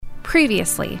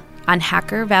Previously on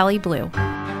Hacker Valley Blue.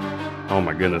 Oh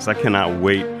my goodness, I cannot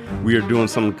wait. We are doing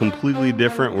something completely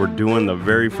different. We're doing the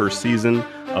very first season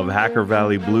of Hacker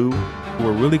Valley Blue.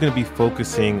 We're really going to be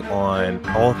focusing on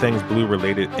all things blue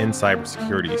related in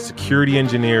cybersecurity. Security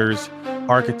engineers,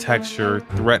 architecture,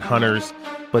 threat hunters.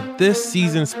 But this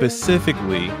season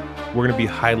specifically, we're going to be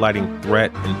highlighting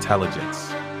threat intelligence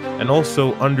and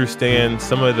also understand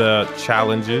some of the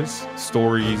challenges,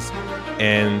 stories,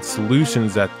 and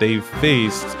solutions that they've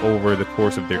faced over the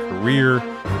course of their career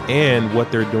and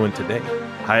what they're doing today.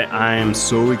 I am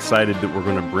so excited that we're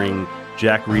going to bring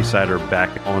Jack Rhysider back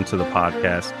onto the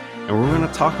podcast, and we're going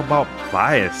to talk about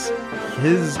bias,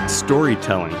 his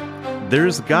storytelling.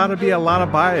 There's got to be a lot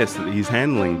of bias that he's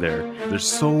handling there. There's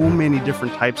so many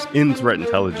different types in threat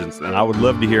intelligence, and I would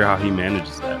love to hear how he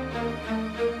manages that.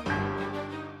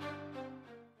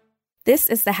 This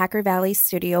is the Hacker Valley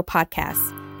Studio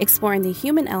podcast, exploring the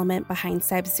human element behind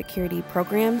cybersecurity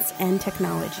programs and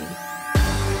technology.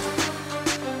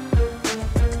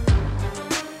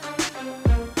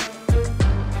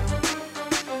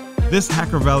 This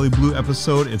Hacker Valley Blue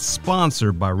episode is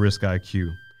sponsored by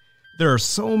RiskIQ. There are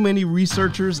so many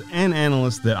researchers and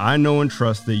analysts that I know and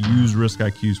trust that use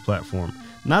RiskIQ's platform.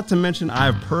 Not to mention, I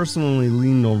have personally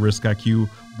leaned on RiskIQ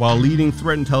while leading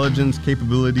threat intelligence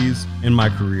capabilities in my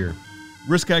career.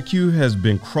 RiskIQ has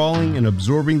been crawling and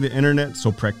absorbing the internet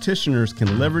so practitioners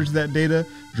can leverage that data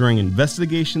during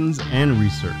investigations and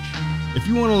research. If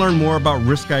you want to learn more about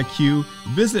RiskIQ,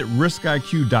 visit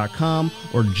riskiq.com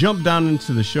or jump down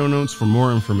into the show notes for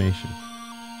more information.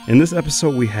 In this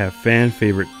episode, we have fan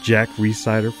favorite Jack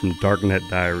Rhysider from Darknet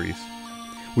Diaries.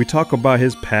 We talk about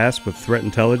his past with threat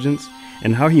intelligence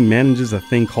and how he manages a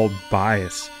thing called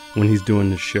bias when he's doing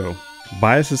the show.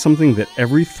 Bias is something that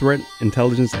every threat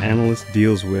intelligence analyst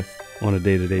deals with on a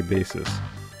day-to-day basis.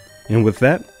 And with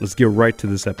that, let's get right to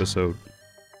this episode.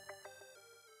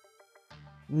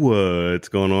 What's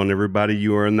going on, everybody?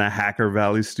 You are in the Hacker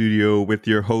Valley studio with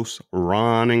your hosts,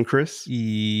 Ron and Chris.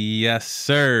 Yes,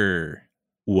 sir.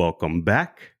 Welcome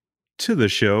back to the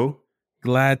show.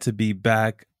 Glad to be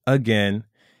back again.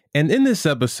 And in this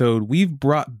episode, we've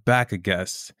brought back a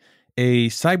guest, a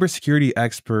cybersecurity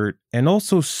expert, and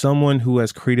also someone who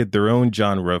has created their own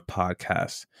genre of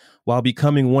podcasts while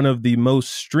becoming one of the most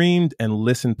streamed and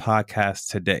listened podcasts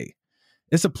today.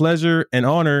 It's a pleasure and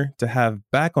honor to have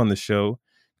back on the show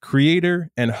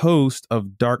creator and host of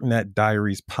Darknet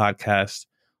Diaries podcast.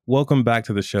 Welcome back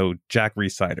to the show, Jack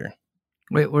Rhysider.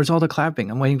 Wait, where's all the clapping?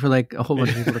 I'm waiting for like a whole bunch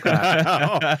of people to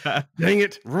clap. Dang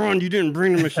it, Ron, you didn't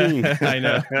bring the machine. I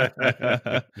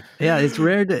know. Yeah, it's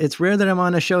rare that I'm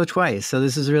on a show twice. So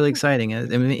this is really exciting.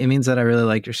 It means that I really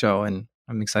like your show and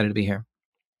I'm excited to be here.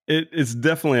 It's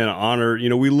definitely an honor. You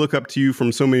know, we look up to you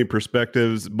from so many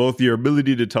perspectives, both your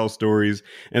ability to tell stories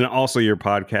and also your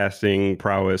podcasting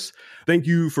prowess. Thank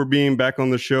you for being back on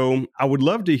the show. I would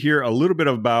love to hear a little bit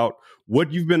about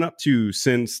what you've been up to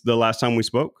since the last time we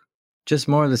spoke. Just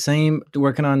more of the same,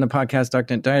 working on the podcast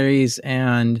Darknet Diaries.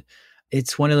 And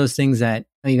it's one of those things that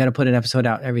you got to put an episode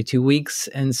out every 2 weeks.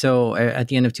 And so at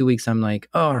the end of 2 weeks, I'm like,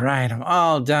 oh, right, I'm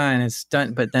all done. It's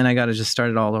done. But then I got to just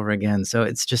start it all over again. So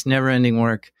it's just never ending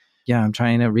work. Yeah, I'm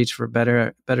trying to reach for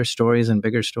better stories and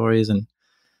bigger stories and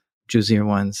juicier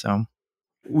ones. So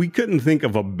we couldn't think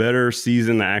of a better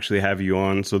season to actually have you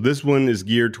on. So this one is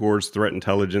geared towards threat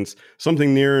intelligence,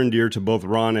 something near and dear to both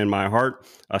Ron and my heart.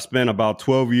 I spent about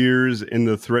 12 years in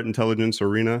the threat intelligence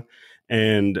arena.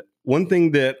 And one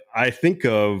thing that I think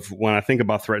of when I think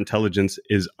about threat intelligence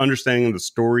is understanding the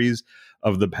stories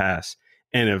of the past.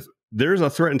 And if there's a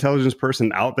threat intelligence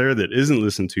person out there that isn't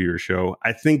listening to your show,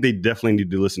 I think they definitely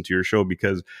need to listen to your show,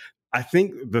 because I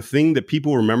think the thing that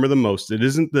people remember the most, it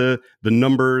isn't the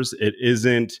numbers, it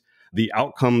isn't the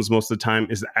outcomes most of the time,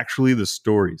 is actually the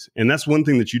stories. And that's one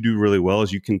thing that you do really well,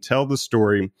 is you can tell the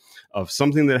story of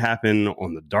something that happened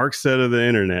on the dark side of the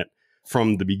internet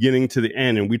from the beginning to the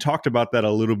end. And we talked about that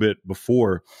a little bit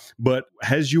before, but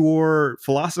has your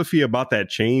philosophy about that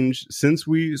changed since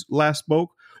we last spoke?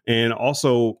 And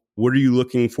also, what are you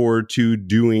looking forward to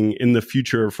doing in the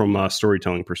future from a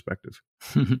storytelling perspective?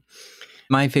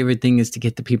 My favorite thing is to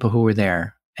get the people who were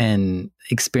there and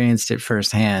experienced it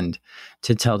firsthand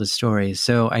to tell the stories.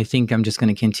 So I think I'm just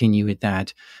going to continue with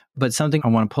that. But something I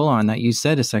want to pull on that you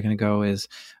said a second ago is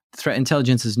threat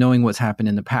intelligence is knowing what's happened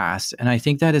in the past. And I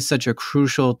think that is such a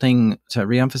crucial thing to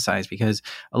reemphasize, because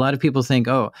a lot of people think,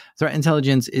 oh, threat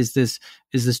intelligence is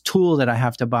this tool that I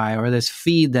have to buy or this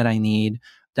feed that I need.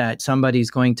 that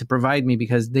somebody's going to provide me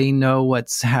because they know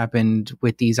what's happened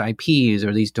with these IPs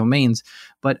or these domains.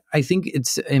 But I think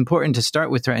it's important to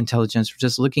start with threat intelligence,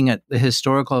 just looking at the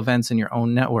historical events in your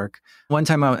own network. One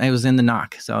time I was in the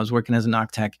NOC, so I was working as a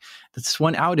NOC tech. This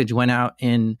one outage went out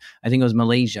in, I think it was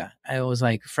Malaysia. It was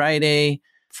like Friday,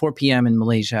 4 p.m. in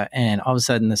Malaysia, and all of a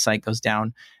sudden the site goes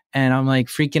down. And I'm like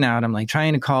freaking out. I'm like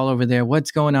trying to call over there.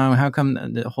 What's going on? How come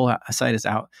the whole site is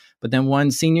out? But then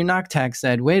one senior NOC tech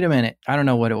said, wait a minute. I don't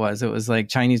know what it was. It was like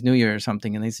Chinese New Year or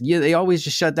something. And they said, yeah, they always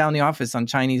just shut down the office on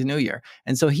Chinese New Year.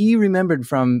 And so he remembered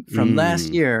from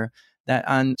last year that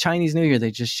on Chinese New Year,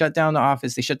 they just shut down the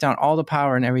office. They shut down all the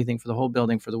power and everything for the whole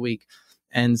building for the week.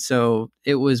 And so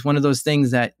it was one of those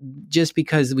things that just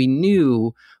because we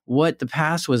knew what the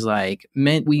past was like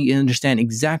meant we understand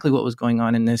exactly what was going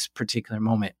on in this particular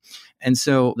moment. And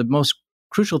so the most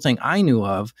crucial thing I knew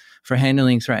of for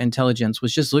handling threat intelligence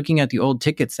was just looking at the old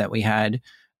tickets that we had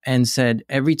and said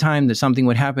every time that something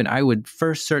would happen, I would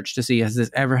first search to see, has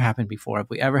this ever happened before? Have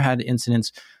we ever had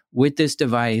incidents with this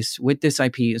device, with this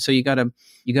IP? So you gotta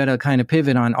kind of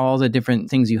pivot on all the different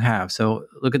things you have. So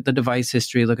look at the device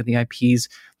history, look at the IPs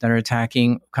that are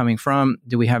attacking coming from.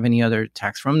 Do we have any other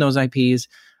attacks from those IPs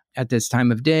at this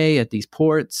time of day, at these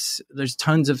ports? There's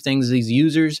tons of things, these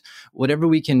users, whatever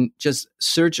we can just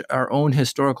search our own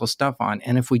historical stuff on.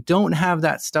 And if we don't have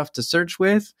that stuff to search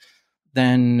with,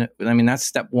 then, I mean, that's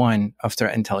step one of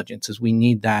threat intelligence, is we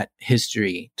need that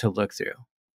history to look through.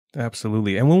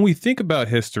 Absolutely. And when we think about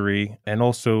history and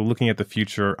also looking at the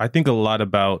future, I think a lot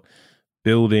about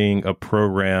building a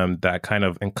program that kind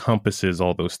of encompasses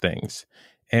all those things.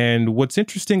 And what's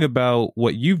interesting about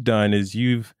what you've done is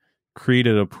you've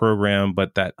created a program,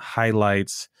 but that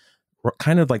highlights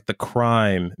kind of like the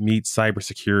crime meets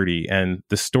cybersecurity and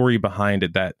the story behind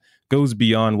it that goes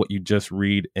beyond what you just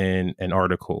read in an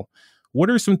article. What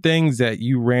are some things that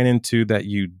you ran into that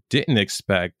you didn't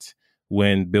expect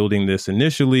when building this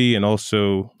initially, and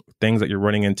also things that you're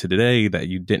running into today that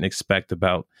you didn't expect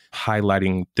about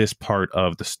highlighting this part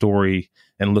of the story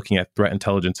and looking at threat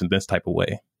intelligence in this type of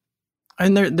way?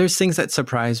 And there's things that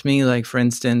surprised me. Like, for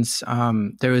instance,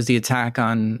 there was the attack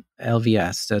on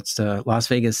LVS, that's the Las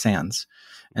Vegas Sands.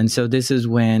 And so this is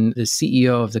when the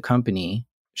CEO of the company,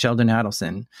 Sheldon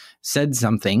Adelson, said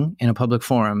something in a public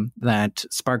forum that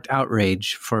sparked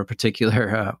outrage for a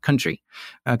particular country.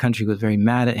 A country was very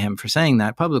mad at him for saying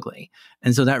that publicly.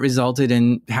 And so that resulted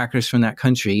in hackers from that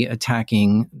country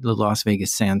attacking the Las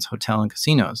Vegas Sands Hotel and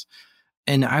casinos.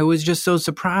 And I was just so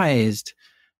surprised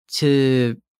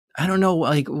to, I don't know,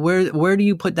 like, where do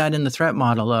you put that in the threat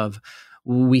model of,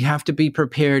 we have to be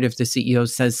prepared if the CEO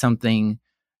says something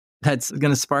that's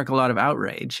going to spark a lot of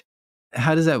outrage?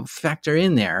 How does that factor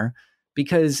in there?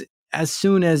 Because as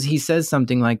soon as he says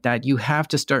something like that, you have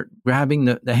to start grabbing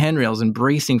the handrails and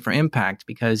bracing for impact,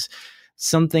 because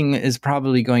something is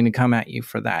probably going to come at you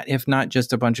for that. If not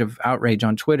just a bunch of outrage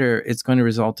on Twitter, it's going to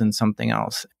result in something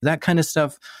else. That kind of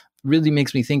stuff really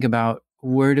makes me think about,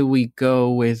 where do we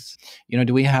go with,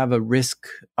 do we have a risk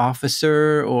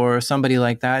officer or somebody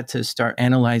like that to start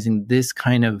analyzing this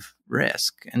kind of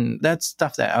risk? And that's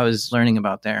stuff that I was learning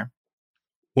about there.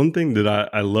 One thing that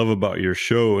I love about your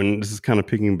show, and this is kind of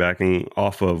piggybacking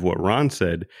off of what Ron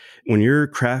said, when you're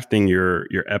crafting your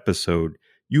episode,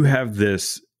 you have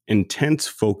this intense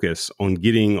focus on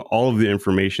getting all of the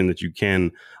information that you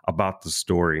can about the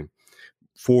story.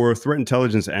 For threat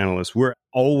intelligence analysts, we're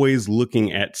always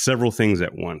looking at several things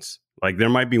at once. Like, there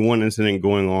might be one incident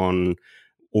going on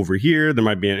over here. There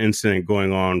might be an incident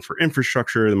going on for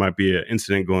infrastructure. There might be an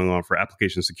incident going on for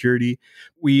application security.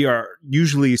 We are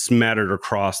usually smattered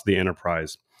across the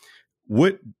enterprise.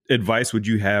 What advice would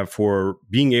you have for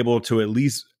being able to at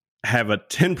least have a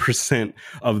 10%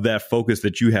 of that focus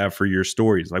that you have for your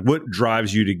stories? Like, what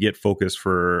drives you to get focused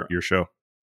for your show?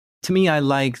 To me, I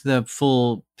like the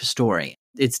full story.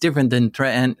 It's different than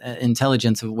threat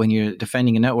intelligence of when you're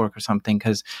defending a network or something,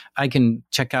 because I can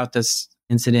check out this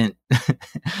incident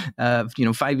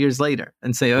 5 years later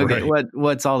and say, okay, right,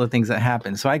 what's all the things that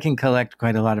happened? So I can collect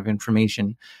quite a lot of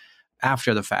information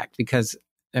after the fact, because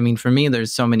I mean, for me,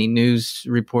 there's so many news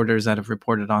reporters that have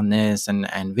reported on this, and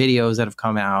videos that have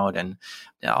come out, and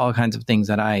all kinds of things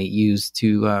that I use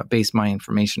to base my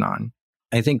information on.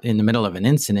 I think in the middle of an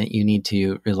incident, you need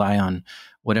to rely on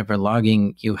whatever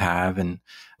logging you have and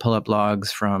pull up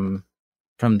logs from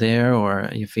there. Or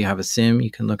if you have a SIM,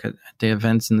 you can look at the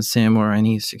events in the SIM or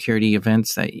any security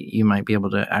events that you might be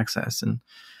able to access and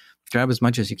grab as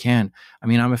much as you can. I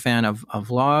mean, I'm a fan of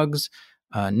logs,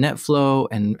 NetFlow,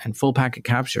 and full packet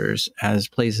captures as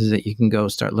places that you can go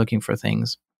start looking for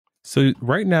things. So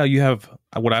right now you have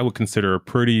what I would consider a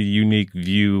pretty unique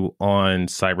view on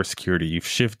cybersecurity. You've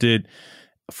shifted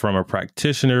from a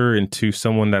practitioner into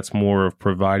someone that's more of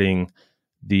providing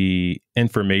the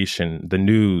information, the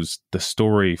news, the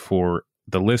story for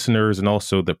the listeners and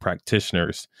also the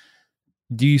practitioners.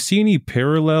 Do you see any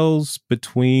parallels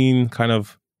between kind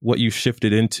of what you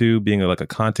shifted into being like a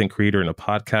content creator and a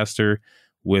podcaster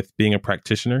with being a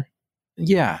practitioner?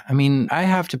 Yeah. I mean, I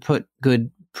have to put good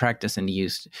practice into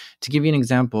use. To give you an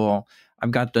example,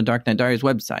 I've got the Darknet Diaries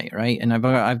website, right? And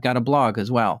I've got a blog as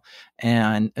well.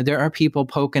 And there are people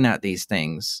poking at these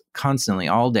things constantly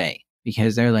all day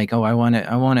because they're like, oh, I want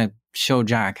to show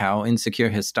Jack how insecure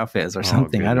his stuff is or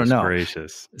something. I don't know.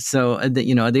 Gracious. So,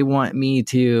 they want me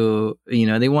to,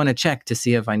 they want to check to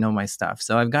see if I know my stuff.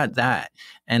 So I've got that.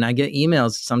 And I get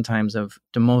emails sometimes of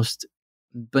the most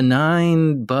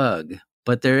benign bug,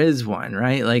 but there is one,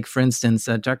 right? Like, for instance,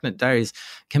 Darknet Diaries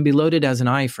can be loaded as an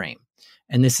iframe.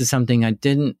 And this is something I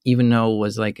didn't even know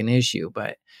was like an issue.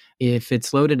 But if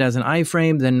it's loaded as an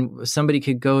iframe, then somebody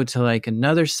could go to like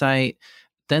another site,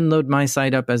 then load my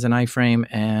site up as an iframe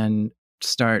and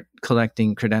start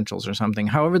collecting credentials or something.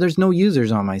 However, there's no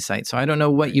users on my site, so I don't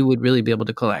know what you would really be able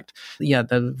to collect. Yeah,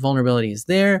 the vulnerability is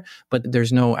there, but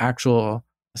there's no actual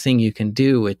thing you can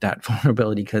do with that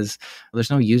vulnerability because there's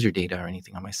no user data or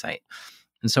anything on my site.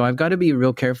 And so I've got to be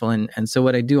real careful. And so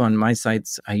what I do on my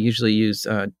sites, I usually use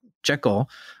Jekyll,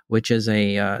 which is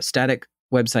a static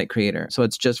website creator. So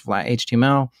it's just flat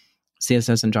HTML,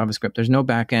 CSS, and JavaScript. There's no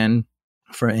backend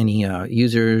for any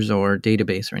users or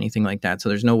database or anything like that. So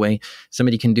there's no way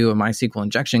somebody can do a MySQL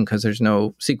injection because there's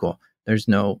no SQL. There's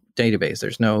no database.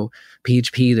 There's no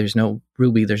PHP. There's no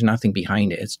Ruby. There's nothing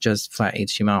behind it. It's just flat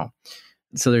HTML.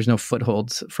 So there's no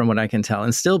footholds from what I can tell.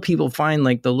 And still people find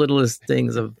like the littlest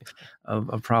things of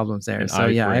problems there. So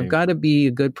yeah, I've got to be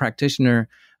a good practitioner.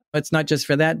 It's not just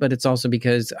for that, but it's also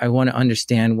because I want to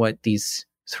understand what these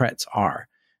threats are.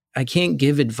 I can't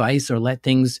give advice or let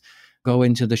things go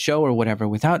into the show or whatever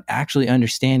without actually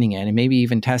understanding it and maybe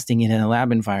even testing it in a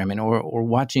lab environment or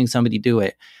watching somebody do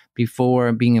it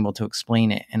before being able to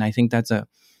explain it. And I think that's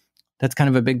kind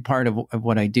of a big part of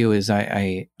what I do is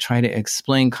I try to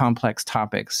explain complex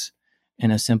topics in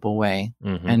a simple way.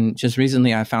 Mm-hmm. And just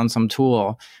recently I found some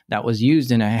tool that was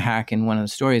used in a hack in one of the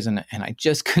stories and I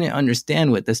just couldn't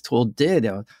understand what this tool did.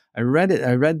 I read it.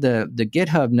 I read the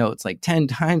GitHub notes like 10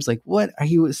 times. Like, what are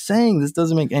you saying? This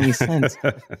doesn't make any sense.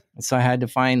 So I had to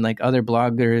find like other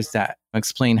bloggers that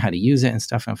explain how to use it and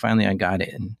stuff. And finally I got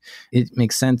it and it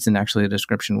makes sense. And actually the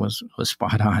description was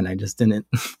spot on. I just didn't,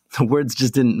 the words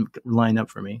just didn't line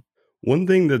up for me. One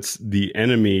thing that's the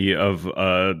enemy of,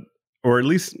 or at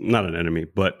least not an enemy,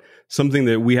 but something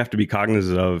that we have to be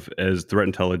cognizant of as threat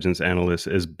intelligence analysts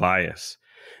is bias.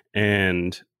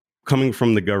 And coming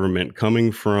from the government,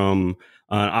 coming from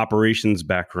an operations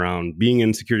background, being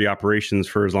in security operations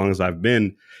for as long as I've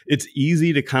been, it's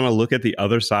easy to kind of look at the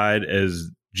other side as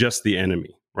just the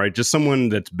enemy, right? Just someone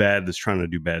that's bad, that's trying to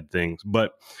do bad things.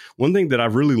 But one thing that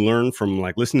I've really learned from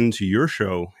like listening to your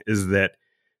show is that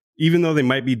even though they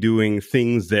might be doing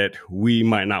things that we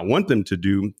might not want them to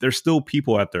do, they're still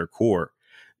people at their core.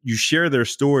 You share their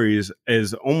stories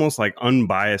as almost like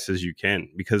unbiased as you can,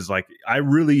 because like I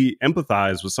really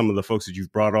empathize with some of the folks that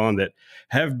you've brought on that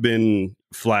have been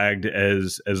flagged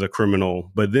as a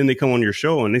criminal, but then they come on your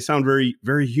show and they sound very,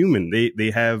 very human.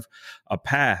 They have a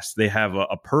past, they have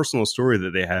a personal story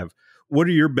that they have. What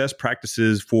are your best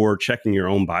practices for checking your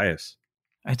own bias?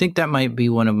 I think that might be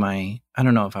one of my, I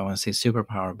don't know if I want to say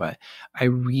superpower, but I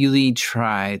really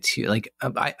try to like,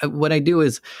 what I do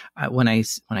is when I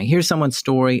hear someone's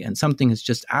story and something is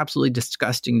just absolutely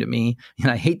disgusting to me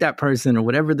and I hate that person or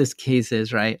whatever this case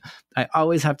is, right? I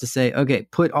always have to say, okay,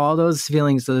 put all those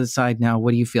feelings to the side now.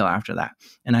 What do you feel after that?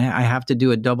 And I have to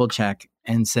do a double check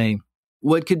and say,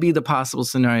 what could be the possible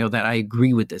scenario that I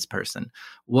agree with this person?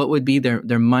 What would be their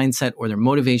mindset or their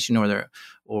motivation or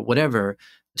whatever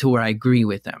to where I agree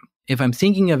with them? If I'm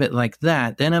thinking of it like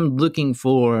that, then I'm looking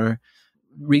for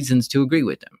reasons to agree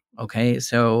with them. Okay.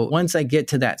 So once I get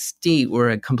to that state where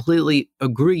I completely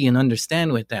agree and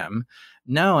understand with them,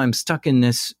 now I'm stuck in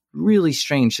this really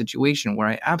strange situation where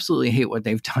I absolutely hate what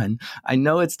they've done. I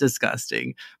know it's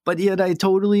disgusting, but yet I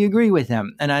totally agree with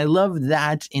them. And I love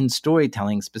that in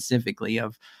storytelling specifically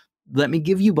of, let me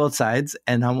give you both sides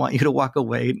and I want you to walk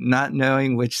away not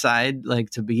knowing which side like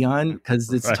to be on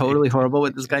because it's right. Totally horrible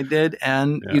what this guy did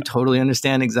and you totally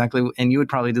understand exactly, and you would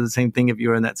probably do the same thing if you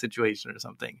were in that situation or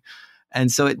something.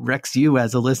 And so it wrecks you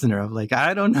as a listener of like,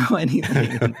 I don't know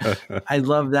anything. I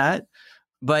love that.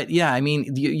 But yeah, I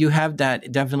mean, you have that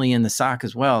definitely in the SOC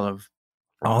as well of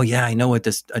oh yeah, I know what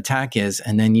this attack is.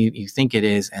 And then you think it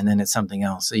is, and then it's something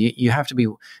else. So you have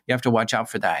to watch out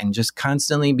for that and just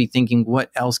constantly be thinking,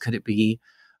 what else could it be?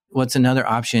 What's another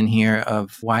option here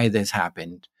of why this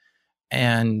happened?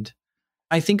 And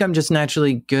I think I'm just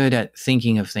naturally good at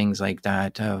thinking of things like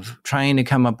that, of trying to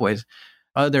come up with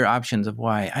other options of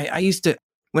why. I used to,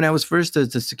 when I was first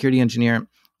as a security engineer,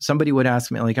 somebody would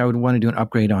ask me, like, I would want to do an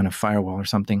upgrade on a firewall or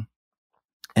something.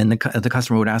 And the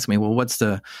customer would ask me, well, what's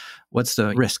the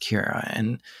risk here?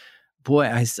 And boy,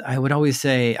 I would always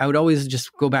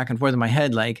just go back and forth in my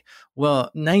head, like,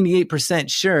 well, 98%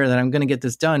 sure that I'm going to get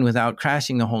this done without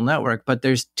crashing the whole network, but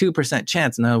there's 2%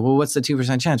 chance. Now, well, what's the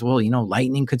 2% chance? Well,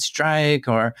 lightning could strike,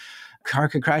 or car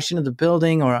could crash into the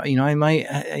building, or, I might,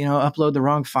 upload the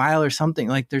wrong file or something.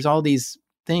 Like, there's all these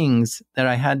things that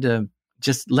I had to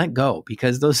just let go,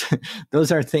 because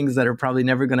those are things that are probably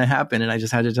never going to happen. And I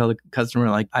just had to tell the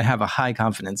customer, like, I have a high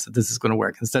confidence that this is going to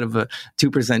work, instead of a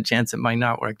 2% chance it might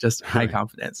not work, just high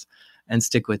confidence, and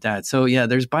stick with that. So yeah,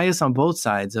 there's bias on both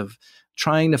sides of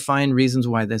trying to find reasons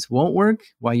why this won't work,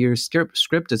 why your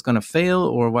script is going to fail,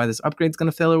 or why this upgrade is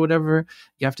going to fail, or whatever.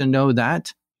 You have to know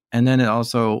that. And then it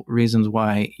also reasons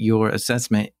why your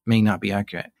assessment may not be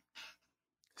accurate.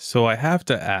 So I have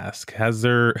to ask,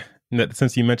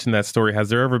 since you mentioned that story, has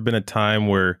there ever been a time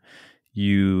where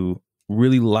you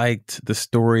really liked the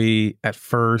story at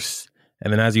first,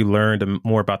 and then as you learned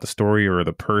more about the story or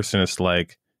the person, it's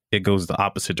like it goes the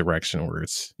opposite direction, where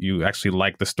it's you actually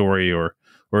like the story or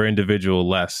individual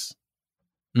less?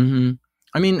 Mm-hmm.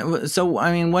 I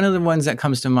mean, one of the ones that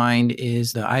comes to mind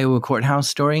is the Iowa courthouse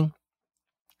story.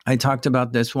 I talked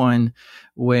about this one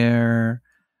where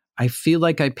I feel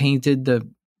like I painted the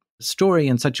story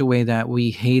in such a way that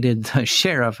we hated the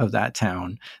sheriff of that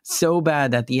town so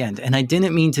bad at the end. And I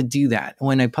didn't mean to do that.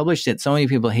 When I published it, so many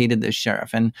people hated the sheriff.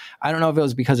 And I don't know if it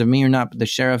was because of me or not, but the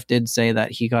sheriff did say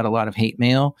that he got a lot of hate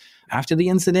mail after the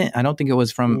incident. I don't think it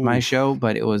was from my show,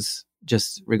 but it was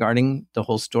just regarding the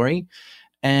whole story.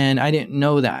 And I didn't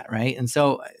know that, right? And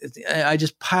so I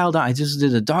just piled on. I just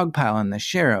did a dog pile on the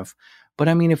sheriff. But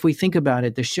I mean, if we think about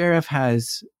it, the sheriff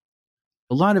has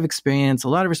a lot of experience, a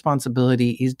lot of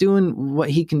responsibility. He's doing what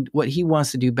he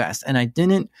wants to do best. And I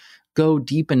didn't go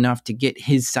deep enough to get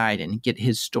his side and get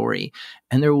his story.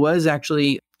 And there was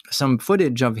actually some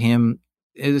footage of him.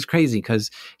 It was crazy because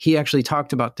he actually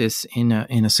talked about this in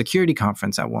a security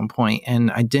conference at one point, and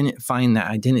I didn't find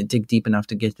that. I didn't dig deep enough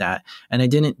to get that. And I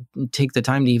didn't take the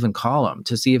time to even call him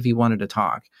to see if he wanted to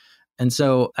talk. And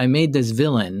so I made this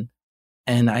villain,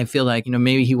 and I feel like,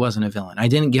 maybe he wasn't a villain. I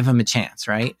didn't give him a chance,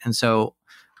 right? And so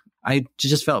I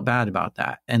just felt bad about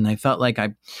that. And I felt like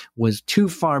I was too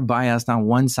far biased on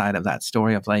one side of that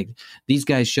story of like, these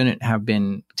guys shouldn't have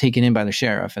been taken in by the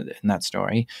sheriff in that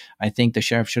story. I think the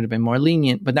sheriff should have been more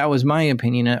lenient, but that was my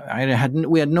opinion.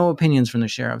 We had no opinions from the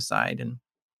sheriff's side. And,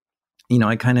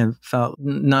 I kind of felt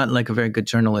not like a very good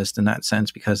journalist in that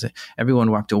sense, because everyone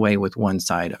walked away with one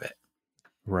side of it.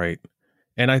 Right.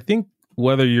 And I think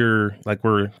whether you're like,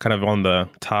 we're kind of on the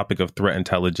topic of threat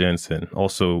intelligence and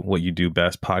also what you do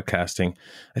best, podcasting,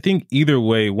 I think either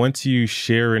way, once you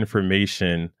share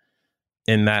information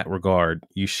in that regard,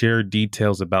 you share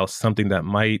details about something that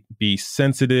might be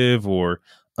sensitive or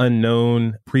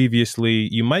unknown previously,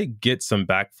 you might get some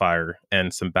backfire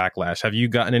and some backlash. Have you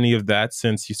gotten any of that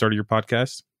since you started your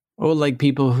podcast? Or like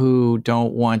people who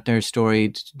don't want their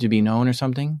story to be known or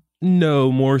something?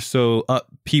 No, more so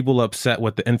people upset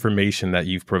with the information that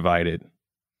you've provided.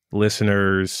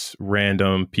 Listeners,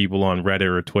 random people on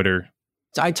Reddit or Twitter.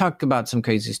 I talk about some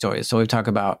crazy stories. So we talk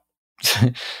about,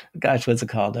 gosh, what's it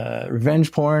called?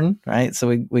 Revenge porn, right? So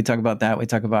we talk about that. We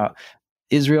talk about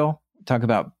Israel, talk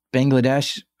about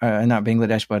Bangladesh, not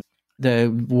Bangladesh, but the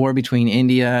war between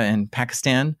India and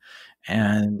Pakistan.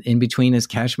 And in between is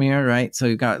Kashmir, right? So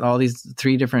you've got all these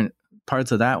 3 different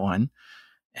parts of that one.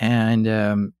 And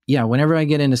whenever I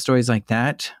get into stories like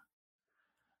that,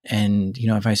 and,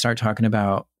 if I start talking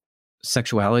about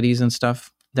sexualities and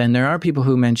stuff, then there are people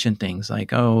who mention things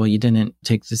like, oh, well, you didn't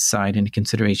take this side into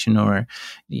consideration, or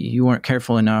you weren't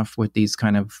careful enough with these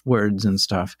kind of words and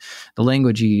stuff. The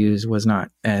language you use was not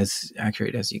as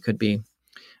accurate as you could be.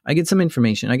 I get some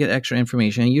information. I get extra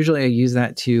information. And usually I use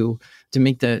that to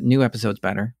make the new episodes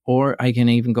better, or I can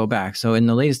even go back. So in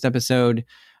the latest episode,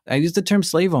 I used the term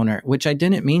slave owner, which I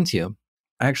didn't mean to.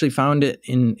 I actually found it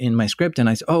in my script, and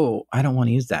I said, oh, I don't want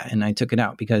to use that. And I took it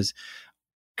out because,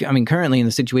 currently in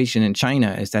the situation in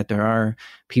China is that there are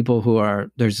people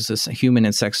there's this human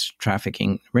and sex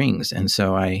trafficking rings. And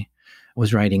so I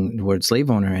was writing the word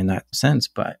slave owner in that sense,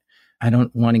 but I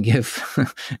don't want to give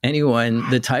anyone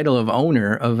the title of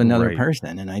owner of another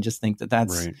person. And I just think that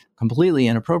that's completely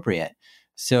inappropriate.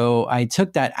 So I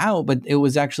took that out, but it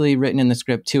was actually written in the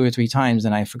script 2 or 3 times,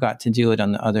 and I forgot to do it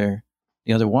on the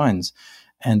other ones.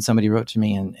 And somebody wrote to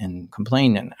me and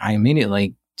complained, and I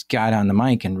immediately got on the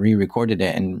mic and re-recorded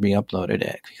it and re-uploaded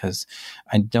it, because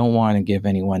I don't want to give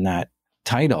anyone that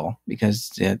title,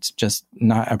 because it's just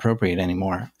not appropriate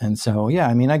anymore. And so, yeah,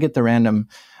 I mean, I get the random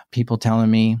people telling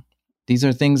me these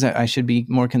are things that I should be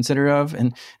more considerate of.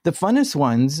 And the funnest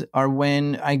ones are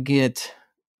when I get,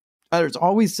 there's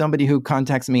always somebody who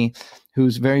contacts me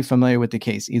who's very familiar with the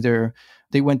case. Either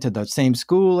they went to the same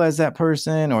school as that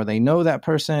person, or they know that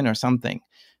person or something.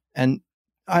 And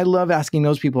I love asking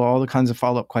those people all the kinds of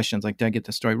follow-up questions, like, did I get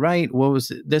the story right? What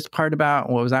was this part about?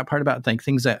 What was that part about? Like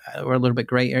things that were a little bit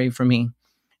gray area for me.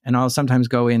 And I'll sometimes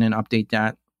go in and update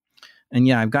that. And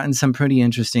yeah, I've gotten some pretty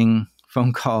interesting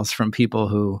phone calls from people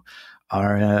who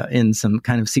are in some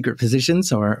kind of secret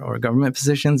positions or government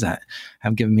positions that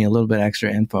have given me a little bit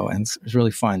extra info. And it's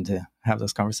really fun to have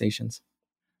those conversations.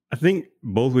 I think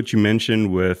both what you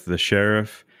mentioned with the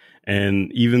sheriff and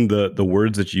even the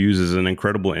words that you use is an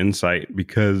incredible insight,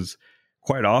 because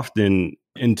quite often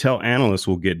intel analysts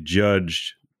will get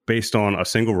judged based on a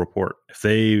single report.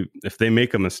 If they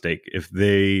make a mistake, if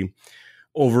they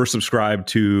oversubscribe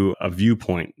to a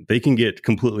viewpoint, they can get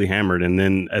completely hammered. And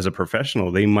then as a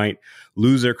professional, they might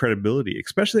lose their credibility,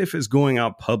 especially if it's going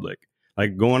out public,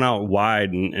 like going out wide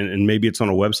and maybe it's on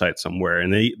a website somewhere,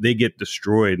 and they get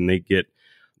destroyed, and they get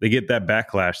that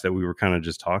backlash that we were kind of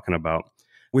just talking about.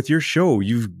 With your show,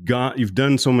 you've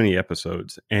done so many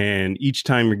episodes, and each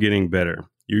time you're getting better.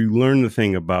 You learn the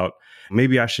thing about,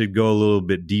 maybe I should go a little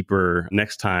bit deeper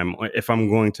next time. If I'm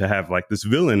going to have like this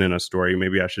villain in a story,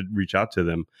 maybe I should reach out to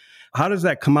them. How does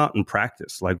that come out in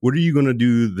practice? Like, what are you going to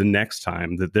do the next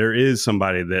time that there is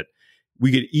somebody that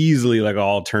we could easily like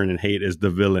all turn and hate as the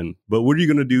villain? But what are you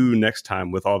going to do next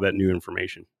time with all that new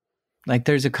information? Like,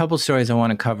 there's a couple stories I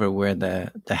want to cover where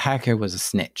the hacker was a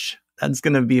snitch. That's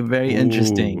going to be very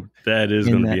interesting. That is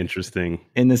going to be interesting.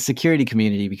 In the security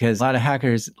community, because a lot of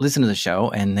hackers listen to the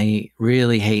show and they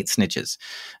really hate snitches.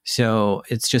 So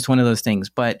it's just one of those things.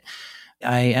 But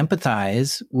I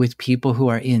empathize with people who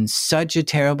are in such a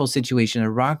terrible situation, a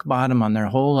rock bottom on their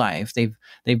whole life. They've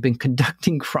been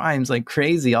conducting crimes like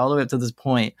crazy all the way up to this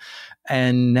point.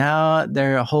 And now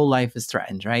their whole life is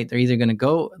threatened, right? They're either going to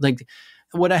go, like,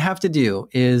 what I have to do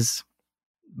is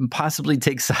possibly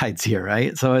take sides here,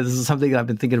 right? So this is something I've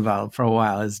been thinking about for a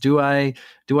while, is do I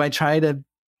try to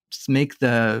make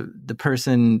the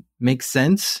person make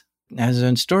sense? As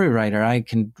a story writer, I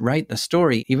can write the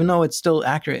story, even though it's still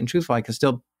accurate and truthful, I can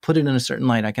still put it in a certain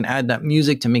light. I can add that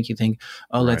music to make you think,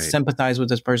 oh, let's sympathize with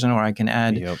this person, or I can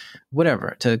add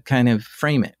whatever to kind of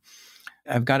frame it.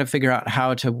 I've got to figure out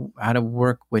how to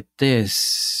work with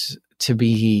this to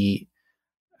be,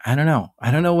 I don't know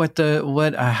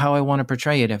how I want to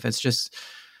portray it. If it's just,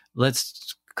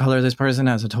 let's color this person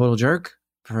as a total jerk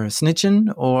for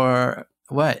snitching or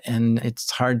what. And it's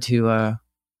hard to,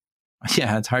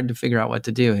 it's hard to figure out what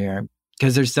to do here,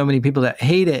 because there's so many people that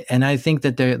hate it. And I think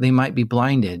that they might be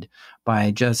blinded by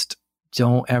just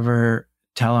don't ever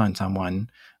tell on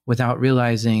someone without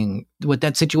realizing what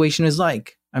that situation is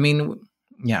like. I mean,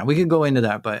 yeah, we could go into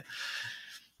that, but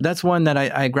that's one that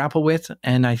I grapple with.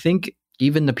 And I think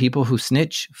even the people who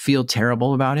snitch feel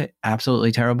terrible about it,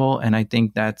 absolutely terrible. And I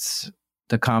think that's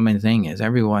the common thing, is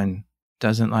everyone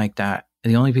doesn't like that.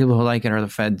 The only people who like it are the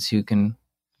feds, who can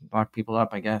lock people up,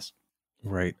 I guess.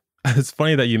 Right. It's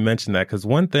funny that you mentioned that, because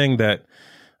one thing that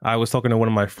I was talking to one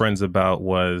of my friends about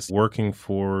was working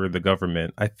for the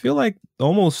government. I feel like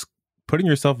almost putting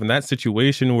yourself in that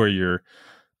situation where you're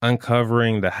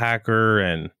uncovering the hacker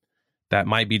and that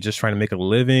might be just trying to make a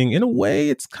living. In a way,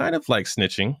 it's kind of like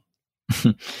snitching.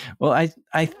 Well,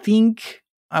 I think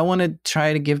I want to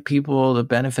try to give people the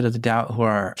benefit of the doubt who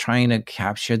are trying to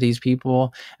capture these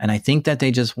people. And I think that they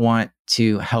just want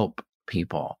to help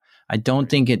people. I don't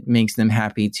think it makes them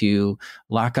happy to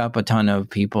lock up a ton of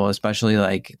people, especially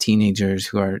like teenagers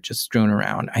who are just strewn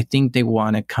around. I think they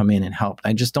want to come in and help.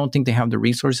 I just don't think they have the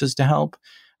resources to help.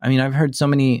 I mean, I've heard so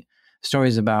many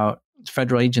stories about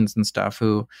federal agents and stuff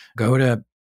who go to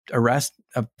arrest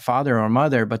a father or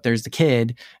mother, but there's the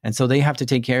kid. And so they have to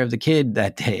take care of the kid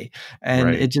that day. And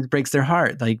it just breaks their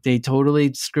heart. Like, they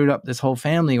totally screwed up this whole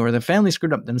family, or the family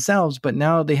screwed up themselves, but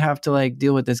now they have to like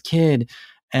deal with this kid.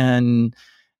 And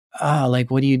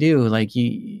like, what do you do? Like,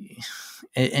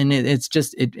 it's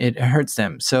just, it hurts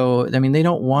them. So, I mean, they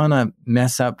don't want to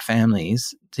mess up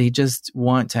families. They just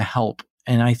want to help.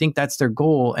 And I think that's their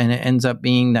goal. And it ends up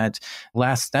being that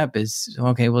last step is,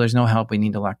 okay, well, there's no help. We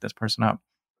need to lock this person up.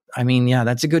 I mean, yeah,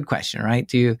 that's a good question, right?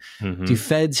 Do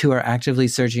feds who are actively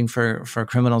searching for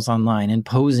criminals online and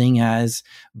posing as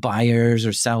buyers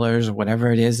or sellers or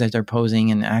whatever it is that they're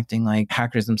posing and acting like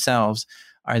hackers themselves,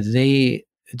 are they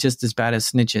just as bad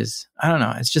as snitches? I don't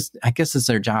know. It's just, I guess it's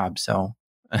their job. So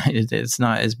it's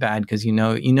not as bad because you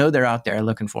know they're out there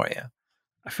looking for you.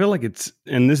 I feel like it's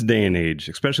in this day and age,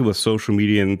 especially with social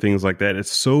media and things like that,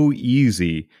 it's so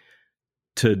easy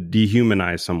to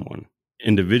dehumanize someone,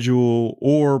 individual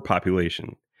or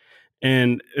population.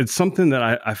 And it's something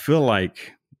that I feel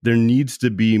like there needs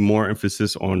to be more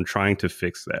emphasis on trying to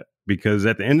fix that, because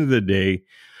at the end of the day,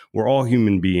 we're all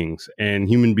human beings and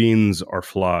human beings are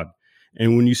flawed.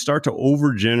 And when you start to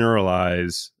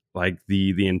overgeneralize like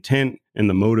the intent and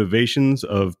the motivations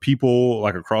of people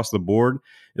like across the board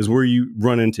is where you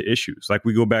run into issues. Like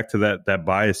we go back to that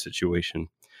bias situation.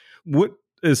 What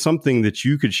is something that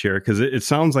you could share? Because it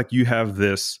sounds like you have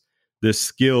this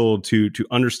skill to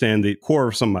understand the core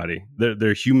of somebody,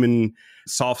 their human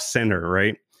soft center,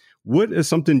 right? What is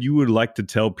something you would like to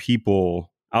tell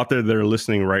people out there that are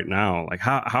listening right now? Like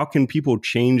how can people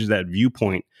change that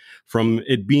viewpoint from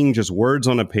it being just words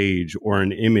on a page or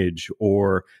an image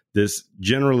or this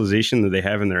generalization that they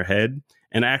have in their head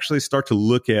and actually start to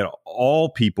look at all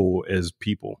people as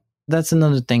people? That's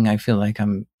another thing I feel like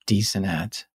I'm decent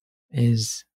at,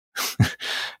 is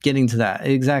getting to that.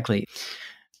 Exactly.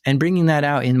 And bringing that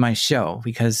out in my show,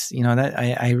 because, that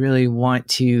I really want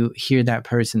to hear that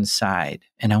person's side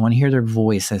and I want to hear their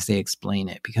voice as they explain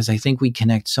it, because I think we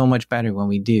connect so much better when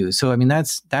we do. So, I mean,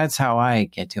 that's how I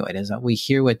get to it, is that we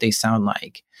hear what they sound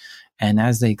like. And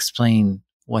as they explain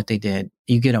what they did,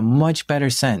 you get a much better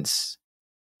sense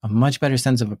of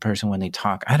a person when they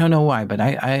talk. I don't know why, but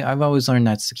I've always learned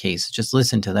that's the case. Just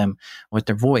listen to them with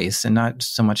their voice and not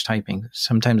so much typing.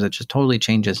 Sometimes it just totally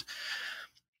changes.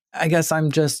 I guess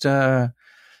I'm just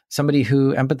somebody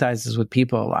who empathizes with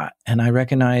people a lot. And I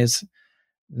recognize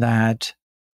that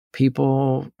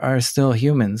people are still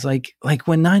humans. Like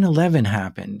when 9/11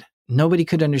 happened, nobody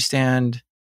could understand.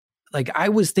 Like I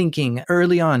was thinking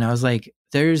early on, I was like,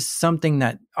 there's something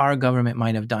that our government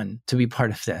might have done to be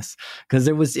part of this. Because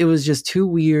it was just too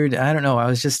weird. I don't know. I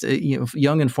was just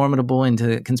young and formidable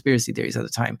into conspiracy theories at the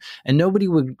time. And nobody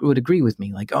would agree with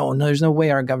me. Like, oh, no, there's no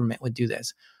way our government would do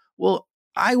this. Well,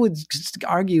 I would just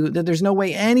argue that there's no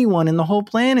way anyone in the whole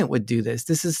planet would do this.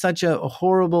 This is such a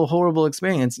horrible, horrible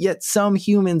experience. Yet some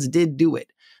humans did do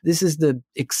it. This is the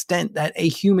extent that a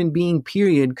human being,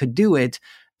 period, could do it.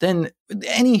 Then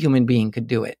any human being could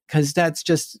do it, because that's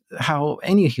just how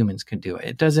any humans could do it.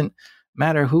 It doesn't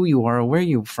matter who you are or where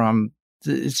you're from.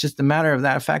 It's just a matter of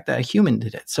that fact that a human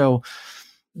did it. So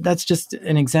that's just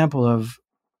an example of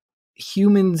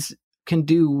humans can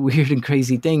do weird and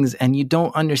crazy things and you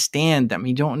don't understand them.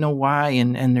 You don't know why.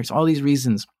 And there's all these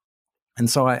reasons. And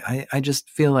so I just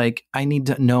feel like I need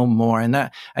to know more. And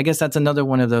that, I guess that's another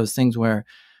one of those things where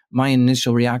my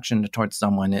initial reaction towards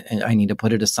someone, I need to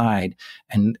put it aside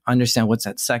and understand what's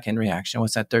that second reaction,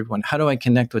 what's that third one. How do I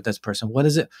connect with this person? What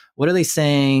is it? What are they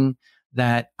saying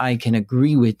that I can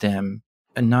agree with them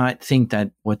and not think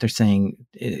that what they're saying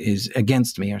is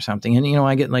against me or something? And,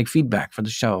 I get like feedback for the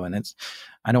show, and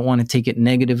I don't want to take it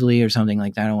negatively or something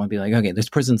like that. I don't want to be like, okay, this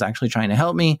person's actually trying to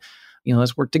help me.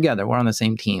 Let's work together. We're on the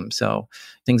same team. So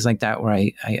things like that, where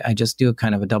I just do a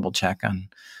kind of a double check on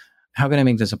how can I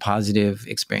make this a positive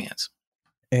experience?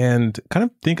 And kind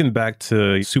of thinking back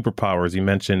to superpowers, you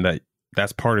mentioned that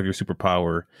that's part of your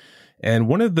superpower. And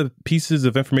one of the pieces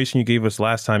of information you gave us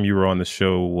last time you were on the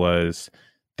show was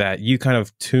that you kind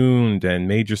of tuned and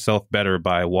made yourself better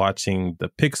by watching the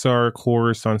Pixar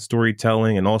course on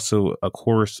storytelling and also a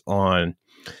course on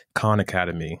Khan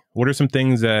Academy. What are some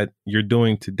things that you're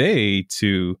doing today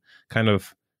to kind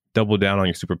of double down on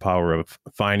your superpower of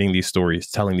finding these stories,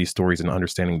 telling these stories, and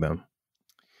understanding them?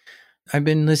 I've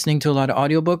been listening to a lot of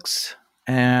audiobooks,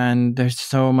 and there's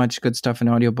so much good stuff in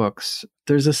audiobooks.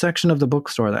 There's a section of the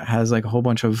bookstore that has like a whole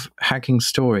bunch of hacking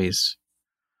stories.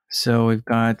 So we've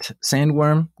got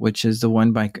Sandworm, which is the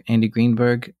one by Andy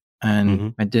Greenberg,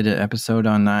 and I did an episode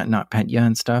on that, NotPetya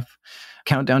and stuff.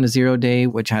 Countdown to Zero Day,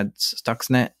 which had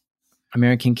Stuxnet.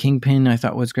 American Kingpin, I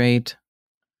thought was great.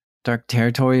 Dark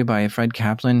Territory by Fred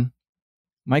Kaplan.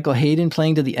 Michael Hayden,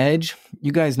 Playing to the Edge.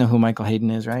 You guys know who Michael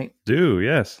Hayden is, right? Do,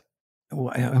 yes.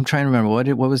 I'm trying to remember.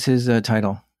 What was his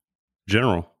title?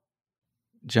 General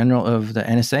of the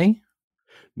NSA?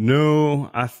 No,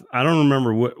 I don't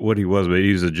remember what he was, but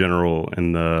he's a general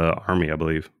in the Army, I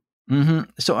believe.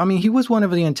 So, I mean, he was one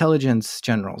of the intelligence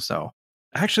generals, though.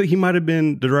 Actually, he might have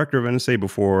been the director of NSA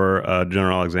before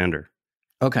General Alexander.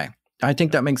 Okay. I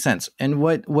think that makes sense. And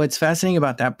what's fascinating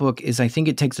about that book is I think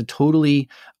it takes a totally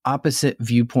opposite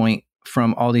viewpoint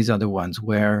from all these other ones,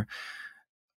 where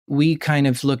we kind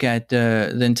of look at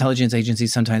the intelligence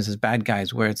agencies sometimes as bad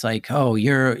guys, where it's like, oh,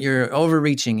 you're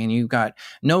overreaching and you've got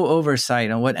no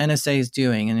oversight on what NSA is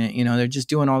doing. And, they're just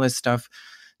doing all this stuff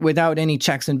without any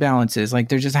checks and balances. Like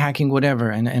they're just hacking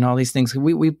whatever and all these things.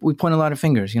 We point a lot of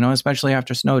fingers, especially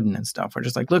after Snowden and stuff. We're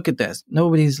just like, look at this.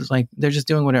 Nobody's like, they're just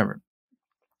doing whatever.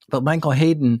 But Michael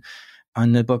Hayden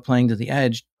on the book Playing to the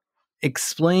Edge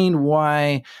explained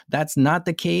why that's not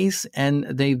the case. And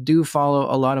they do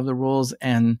follow a lot of the rules,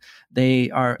 and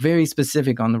they are very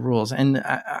specific on the rules. And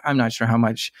I'm not sure how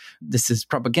much this is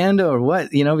propaganda or what,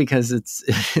 because it's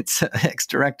an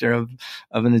ex-director of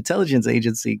an intelligence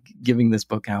agency giving this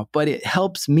book out. But it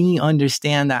helps me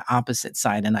understand that opposite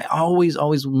side. And I always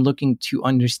am looking to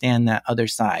understand that other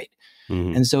side.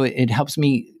 Mm-hmm. And so it helps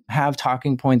me have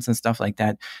talking points and stuff like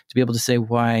that to be able to say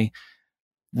why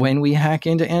when we hack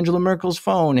into Angela Merkel's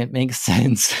phone, it makes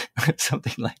sense,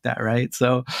 something like that, right?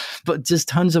 So, but just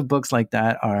tons of books like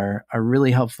that are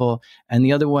really helpful. And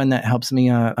the other one that helps me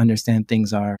understand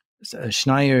things are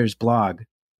Schneier's blog.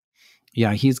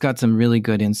 Yeah, he's got some really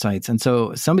good insights. And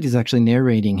so somebody's actually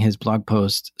narrating his blog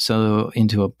post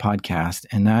into a podcast,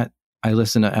 and that I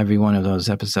listen to every one of those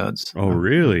episodes. Oh,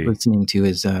 really? Listening to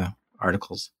his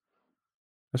articles.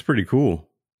 That's pretty cool.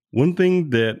 One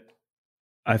thing that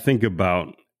I think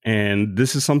about, and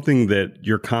this is something that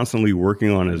you're constantly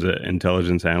working on as an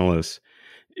intelligence analyst,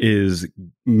 is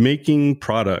making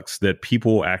products that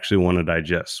people actually want to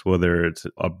digest, whether it's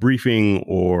a briefing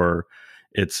or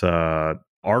it's a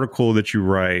article that you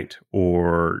write,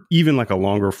 or even like a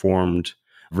longer formed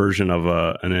version of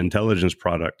an intelligence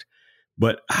product.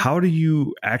 But how do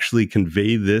you actually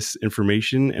convey this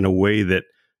information in a way that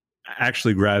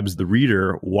actually grabs the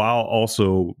reader while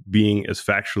also being as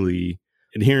factually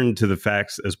adherent to the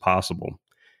facts as possible?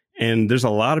 And there's a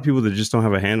lot of people that just don't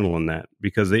have a handle on that,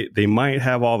 because they might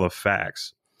have all the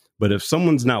facts, but if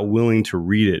someone's not willing to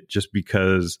read it just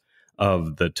because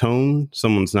of the tone,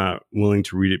 someone's not willing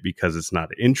to read it because it's not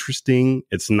interesting,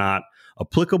 it's not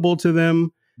applicable to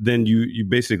them, then you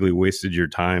basically wasted your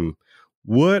time.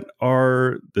 What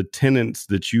are the tenets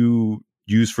that you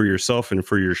use for yourself and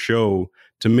for your show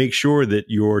to make sure that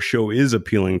your show is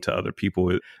appealing to other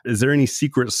people? Is there any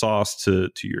secret sauce to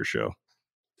your show?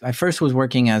 I first was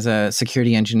working as a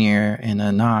security engineer in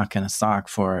a NOC and a SOC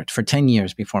for 10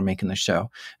 years before making the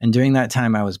show. And during that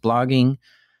time, I was blogging,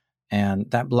 and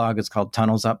that blog is called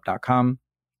tunnelsup.com.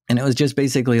 And it was just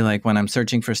basically like when I'm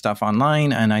searching for stuff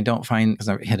online and I don't find, because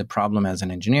I hit a problem as an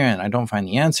engineer and I don't find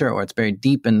the answer, or it's buried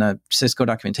deep in the Cisco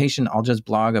documentation, I'll just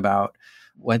blog about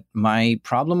what my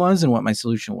problem was and what my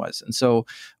solution was. And so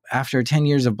after 10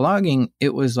 years of blogging,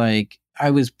 it was like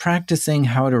I was practicing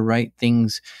how to write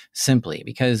things simply,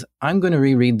 because I'm going to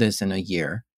reread this in a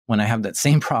year when I have that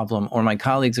same problem, or my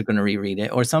colleagues are going to reread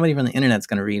it, or somebody from the internet's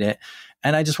going to read it.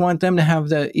 And I just want them to have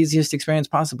the easiest experience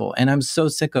possible. And I'm so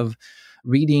sick of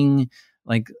reading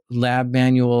like lab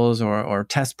manuals or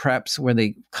test preps where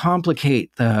they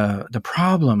complicate the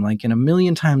problem like in a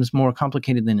million times more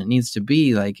complicated than it needs to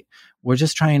be. Like, we're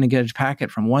just trying to get a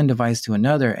packet from one device to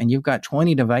another, and you've got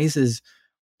 20 devices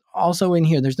also in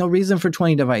here. There's no reason for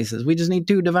 20 devices. We just need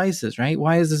 2 devices, right?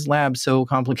 Why is this lab so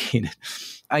complicated?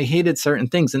 I hated certain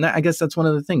things. And I guess that's one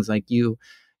of the things. Like you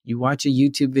watch a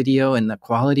YouTube video and the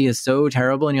quality is so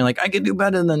terrible, and you're like, I could do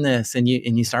better than this. And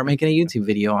you start making a YouTube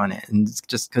video on it, and it's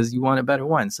just because you want a better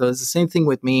one. So it's the same thing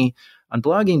with me on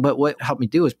blogging. But what helped me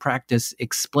do is practice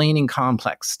explaining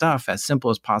complex stuff as simple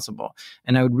as possible.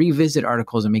 And I would revisit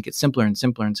articles and make it simpler and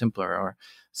simpler and simpler, or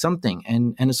something.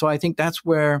 And so I think that's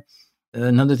where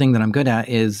another thing that I'm good at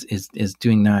is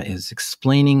doing that, is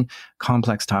explaining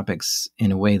complex topics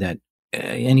in a way that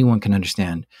anyone can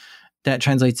understand. That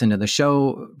translates into the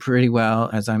show pretty well.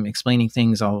 As I'm explaining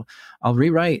things, I'll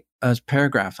rewrite a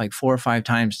paragraph like 4 or 5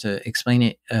 times to explain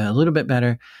it a little bit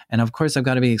better. And of course, I've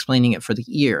got to be explaining it for the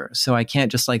ear. So I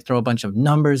can't just like throw a bunch of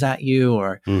numbers at you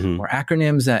or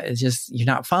acronyms that it's just you're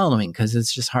not following, because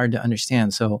it's just hard to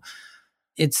understand. So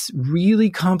it's really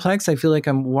complex. I feel like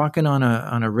I'm walking on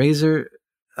a razor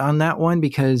on that one,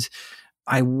 because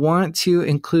I want to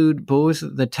include both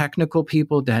the technical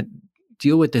people that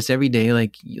deal with this every day,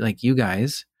 like you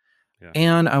guys. Yeah.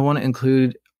 And I want to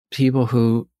include people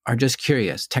who are just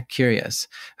curious, tech curious,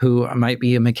 who might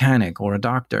be a mechanic or a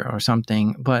doctor or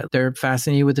something, but they're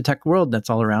fascinated with the tech world that's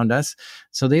all around us.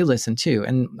 So they listen too.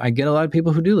 And I get a lot of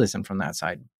people who do listen from that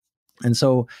side. And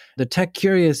so the tech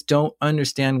curious don't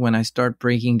understand when I start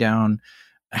breaking down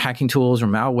hacking tools or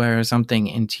malware or something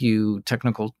into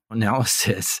technical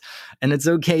analysis. And it's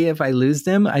okay if I lose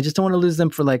them. I just don't want to lose them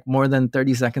for like more than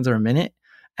 30 seconds or a minute.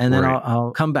 And then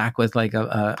I'll come back with like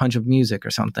a punch of music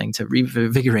or something to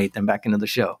reinvigorate them back into the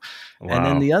show. Wow. And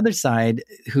then the other side,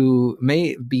 who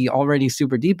may be already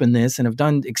super deep in this and have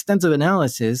done extensive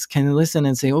analysis, can listen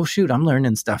and say, oh, shoot, I'm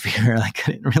learning stuff here. Like,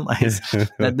 I didn't realize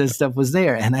that this stuff was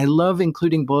there. And I love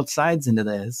including both sides into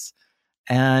this.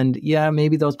 And yeah,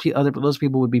 maybe those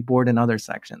people would be bored in other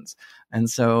sections. And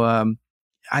so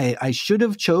I should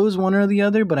have chose one or the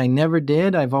other, but I never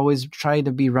did. I've always tried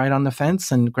to be right on the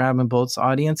fence and grab in both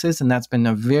audiences. And that's been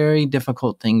a very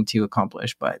difficult thing to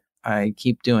accomplish, but I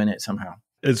keep doing it somehow.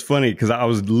 It's funny because I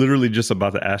was literally just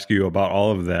about to ask you about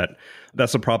all of that.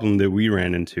 That's a problem that we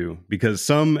ran into, because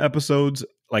some episodes,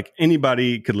 like,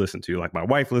 anybody could listen to, like my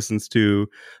wife listens to,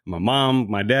 my mom,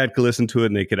 my dad could listen to it,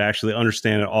 and they could actually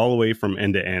understand it all the way from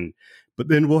end to end. But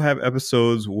then we'll have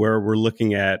episodes where we're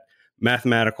looking at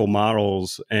mathematical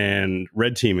models and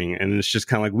red teaming, and it's just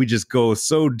kind of like we just go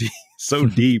so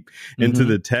deep into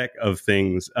the tech of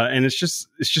things, and it's just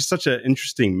such an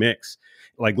interesting mix.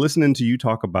 Like, listening to you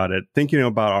talk about it, thinking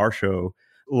about our show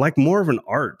like more of an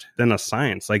art than a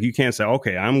science. Like, you can't say,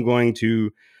 okay, I'm going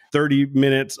to 30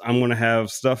 minutes, I'm going to have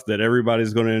stuff that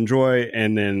everybody's going to enjoy,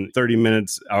 and then 30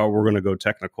 minutes, we're going to go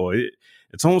technical.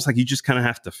 It's almost like you just kind of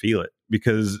have to feel it,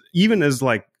 because even as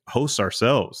like hosts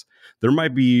ourselves, there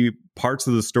might be parts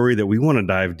of the story that we want to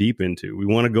dive deep into. We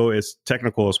want to go as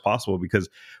technical as possible because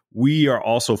we are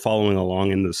also following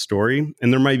along in the story,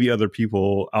 and there might be other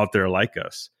people out there like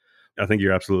us. I think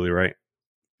you're absolutely right.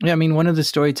 Yeah, I mean, one of the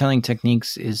storytelling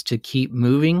techniques is to keep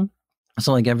moving.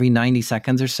 So like every 90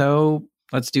 seconds or so,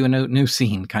 let's do a new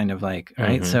scene, kind of like,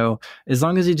 right? So as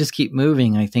long as you just keep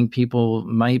moving, I think people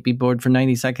might be bored for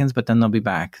 90 seconds, but then they'll be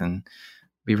back and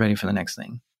be ready for the next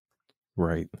thing.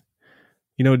 Right.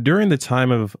 You know, during the time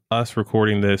of us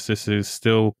recording this is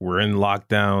still, we're in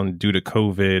lockdown due to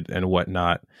COVID and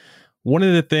whatnot. One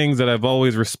of the things that I've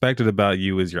always respected about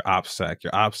you is your OPSEC.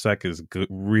 Your OPSEC is good,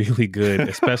 really good,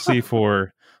 especially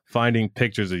for finding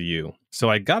pictures of you. So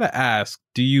I got to ask,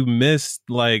 do you miss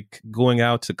like going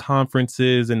out to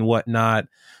conferences and whatnot?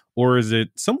 Or is it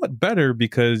somewhat better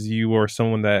because you are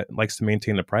someone that likes to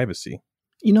maintain the privacy?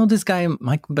 You know, this guy,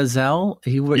 Mike Bazell,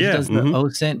 he does the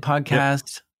OSINT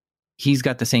podcast. Yep. He's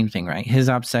got the same thing, right? His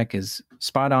OPSEC is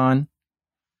spot on.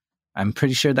 I'm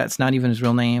pretty sure that's not even his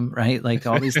real name, right? Like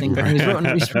all these things.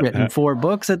 He's written 4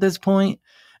 books at this point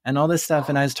and all this stuff.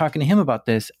 And I was talking to him about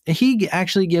this. He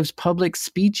actually gives public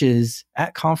speeches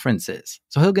at conferences.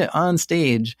 So he'll get on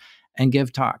stage and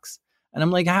give talks. And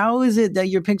I'm like, how is it that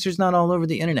your picture's not all over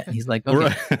the internet? And he's like,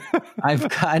 okay,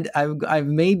 I've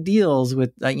made deals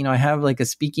with, I have like a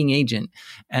speaking agent,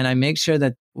 and I make sure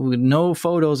that no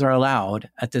photos are allowed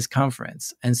at this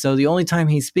conference. And so the only time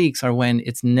he speaks are when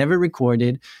it's never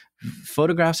recorded.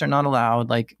 Photographs are not allowed,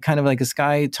 like kind of like a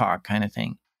Sky Talk kind of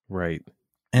thing. Right.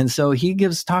 And so he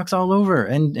gives talks all over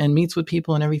and meets with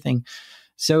people and everything.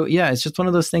 So yeah, it's just one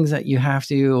of those things that you have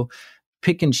to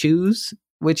pick and choose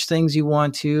which things you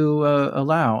want to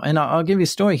allow. And I'll give you a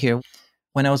story here.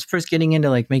 When I was first getting into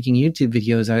like making YouTube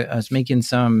videos, I was making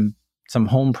some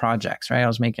home projects, right? I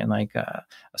was making like a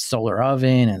solar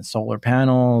oven and solar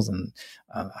panels and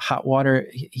a hot water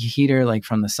heater, like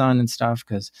from the sun and stuff,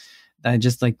 because I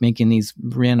just like making these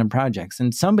random projects.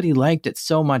 And somebody liked it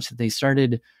so much that they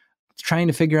started trying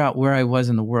to figure out where I was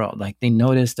in the world. Like they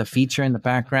noticed a feature in the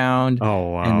background. Oh,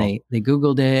 wow. And they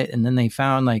Googled it, and then they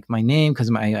found like my name,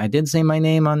 because I did say my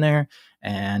name on there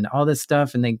and all this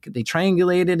stuff. And they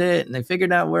triangulated it, and they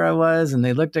figured out where I was, and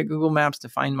they looked at Google Maps to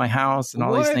find my house and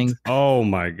all these things. Oh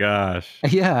my gosh.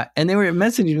 Yeah. And they were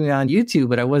messaging me on YouTube,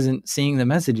 but I wasn't seeing the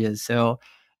messages. So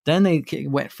then they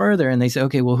went further and they said,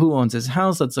 okay, well, who owns this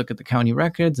house? Let's look at the county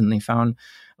records. And they found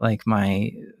like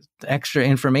my extra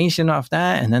information off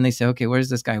that. And then they said, okay, where's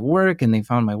this guy work? And they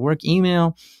found my work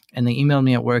email, and they emailed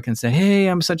me at work and said, hey,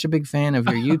 I'm such a big fan of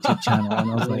your YouTube channel.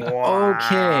 And I was like,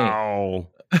 wow.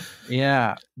 Okay.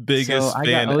 Yeah. Biggest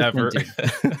fan ever.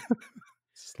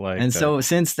 So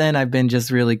since then, I've been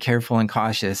just really careful and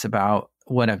cautious about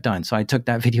what I've done. So I took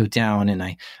that video down, and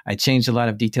I changed a lot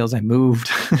of details. I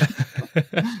moved.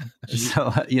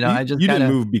 So, I just you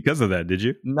didn't move because of that, did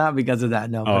you? Not because of that,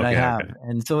 no, but I have. Okay.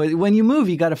 And so when you move,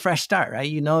 you got a fresh start,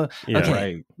 right?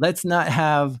 Let's not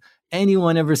have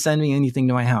anyone ever send me anything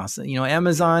to my house.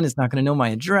 Amazon is not going to know my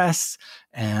address,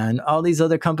 and all these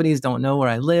other companies don't know where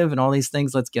I live and all these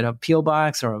things. Let's get a P.O.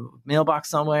 box or a mailbox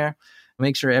somewhere.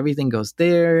 Make sure everything goes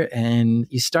there, and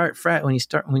you start fresh. When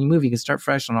you move, you can start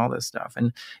fresh on all this stuff.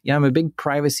 And yeah, I'm a big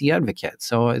privacy advocate,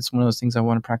 so it's one of those things I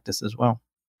want to practice as well.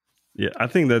 Yeah, I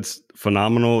think that's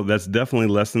phenomenal. That's definitely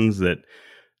lessons that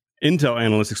Intel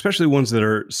analysts, especially ones that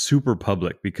are super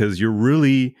public, because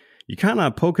you kind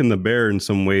of poking the bear in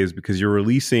some ways, because you're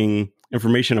releasing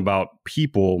information about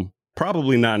people,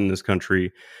 probably not in this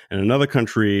country. In another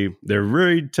country, they're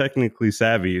very technically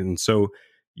savvy. And so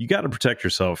you got to protect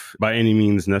yourself by any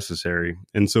means necessary.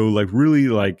 And so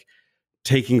really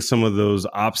taking some of those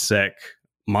OPSEC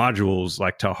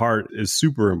modules to heart is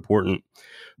super important.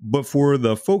 But for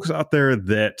the folks out there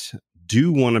that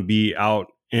do want to be out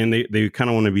and they kind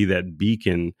of want to be that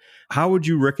beacon, how would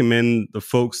you recommend the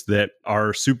folks that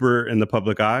are super in the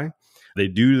public eye? They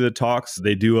do the talks,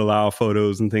 they do allow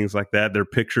photos and things like that, their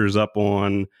pictures up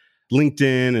on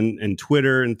LinkedIn and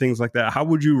Twitter and things like that. How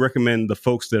would you recommend the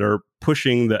folks that are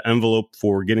pushing the envelope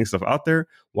for getting stuff out there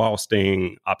while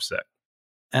staying OPSEC?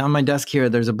 And on my desk here,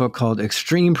 there's a book called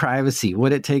Extreme Privacy: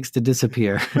 What It Takes to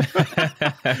Disappear.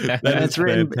 It's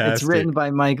written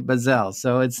by Mike Bazzell.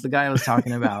 So it's the guy I was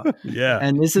talking about. Yeah.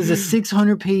 And this is a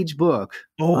 600-page book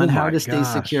on how to stay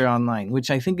secure online, which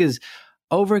I think is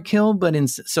overkill. But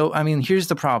here's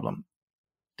the problem.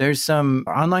 There's some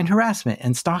online harassment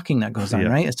and stalking that goes on,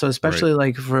 right? So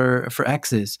especially for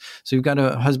exes. So you've got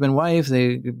a husband-wife,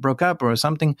 they broke up or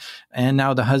something, and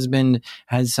now the husband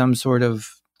has some sort of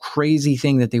crazy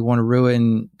thing that they want to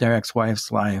ruin their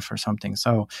ex-wife's life or something.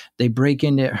 So they break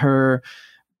into her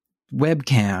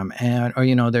webcam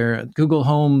or their Google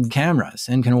Home cameras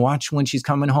and can watch when she's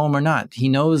coming home or not. He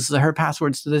knows her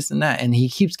passwords to this and that, and he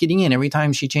keeps getting in every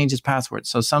time she changes passwords.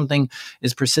 So something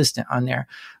is persistent on there.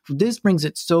 This brings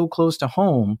it so close to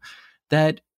home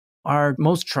that our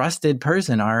most trusted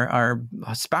person, our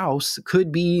spouse,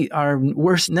 could be our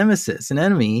worst nemesis and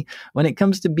enemy when it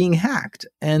comes to being hacked.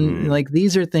 And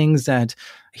these are things that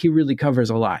he really covers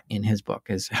a lot in his book,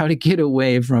 is how to get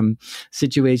away from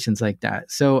situations like that.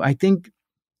 So I think if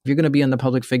you're going to be in the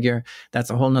public figure,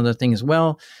 that's a whole nother thing as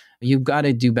well. You've got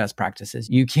to do best practices.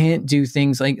 You can't do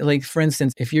things like for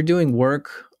instance, if you're doing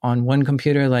work on one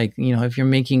computer, if you're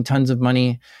making tons of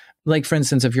money, like, for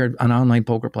instance, if you're an online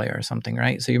poker player or something,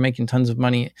 right? So you're making tons of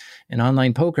money in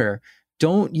online poker.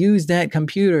 Don't use that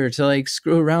computer to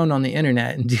screw around on the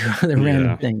internet and do other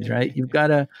random things, right?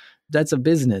 That's a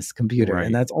business computer, right?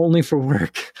 And that's only for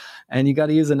work. And you got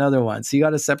to use another one. So you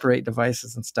got to separate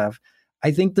devices and stuff.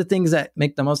 I think the things that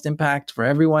make the most impact for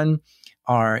everyone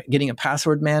are getting a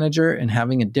password manager and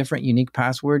having a different unique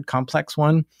password, complex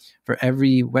one for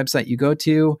every website you go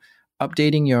to.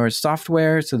 Updating your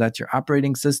software, so that's your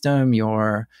operating system,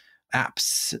 your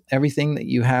apps, everything that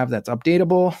you have that's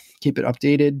updatable, keep it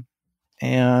updated,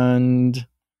 and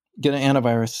get an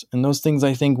antivirus. And those things,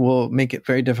 I think, will make it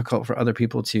very difficult for other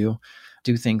people to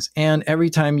do things. And every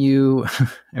time you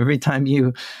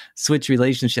switch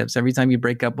relationships, every time you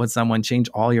break up with someone, change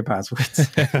all your passwords.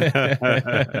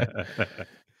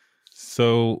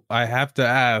 So I have to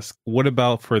ask, what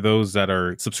about for those that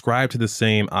are subscribed to the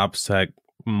same OPSEC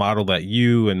model that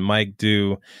you and Mike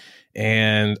do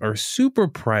and are super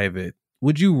private?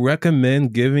 Would you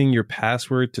recommend giving your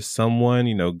password to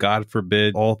someone, God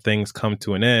forbid all things come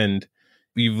to an end?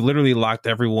 You've literally locked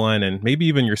everyone and maybe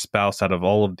even your spouse out of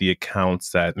all of the accounts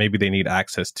that maybe they need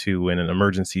access to in an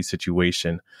emergency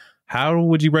situation. How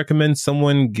would you recommend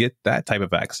someone get that type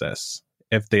of access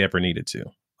if they ever needed to?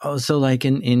 Oh, so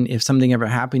in if something ever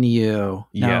happened to you?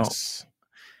 Yes.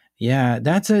 Yeah,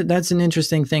 that's an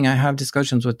interesting thing. I have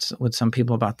discussions with some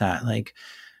people about that.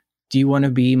 Do you want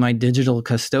to be my digital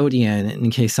custodian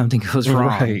in case something goes wrong?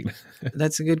 Right.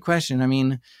 That's a good question. I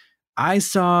mean, I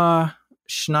saw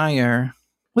Schneier.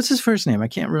 What's his first name? I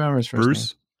can't remember his first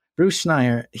name. Bruce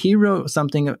Schneier. He wrote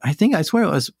something. I swear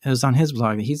it was on his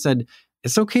blog. He said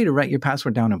it's okay to write your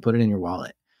password down and put it in your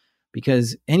wallet,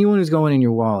 because anyone who's going in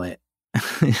your wallet,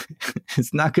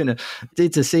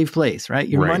 it's a safe place, right?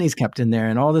 Your money's kept in there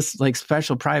and all this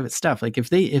special private stuff. If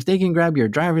they can grab your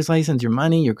driver's license, your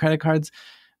money, your credit cards,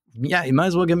 yeah, you might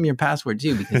as well give them your password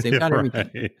too, because they've got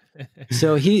everything.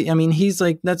 So he's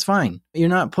like, that's fine. You're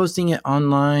not posting it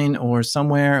online or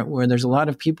somewhere where there's a lot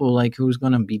of people who's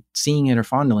going to be seeing it or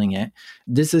fondling it.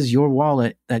 This is your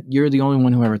wallet that you're the only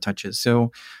one who ever touches.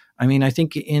 So, I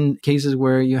think in cases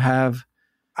where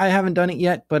I haven't done it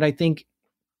yet, but I think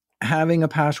having a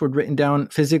password written down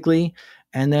physically,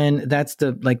 and then that's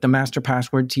the master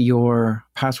password to your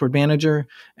password manager,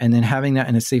 and then having that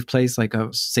in a safe place like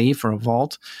a safe or a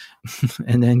vault,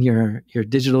 and then your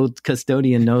digital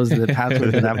custodian knows the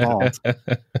password to that vault,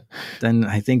 then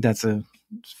I think that's a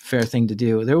fair thing to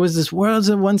do. There was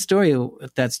one story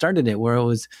that started it where it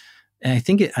was, and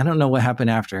I don't know what happened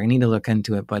after. I need to look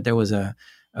into it, but there was a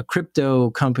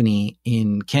crypto company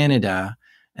in Canada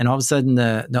And all of a sudden,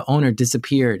 the owner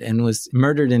disappeared and was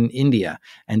murdered in India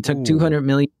and took $200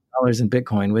 million in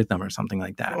Bitcoin with them or something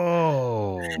like that.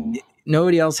 Oh.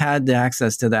 Nobody else had the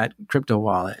access to that crypto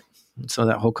wallet. So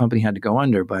that whole company had to go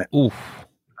under. But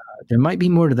there might be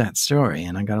more to that story,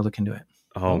 and I got to look into it.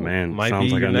 Oh, man. Might Sounds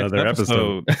be like your next another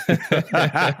episode.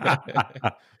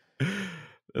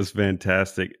 That's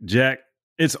fantastic. Jack,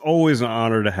 it's always an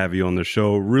honor to have you on the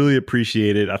show. Really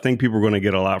appreciate it. I think people are going to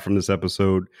get a lot from this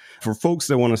episode. For folks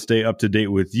that want to stay up to date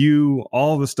with you,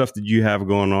 all the stuff that you have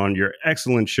going on, your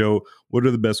excellent show, what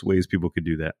are the best ways people could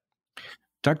do that?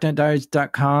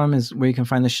 DarkNetDiaries.com is where you can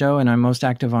find the show, and I'm most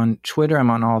active on Twitter. I'm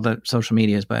on all the social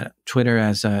medias, but Twitter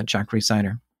as Jack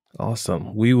Rhysider.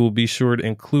 Awesome. We will be sure to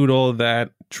include all of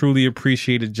that. Truly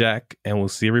appreciate it, Jack, and we'll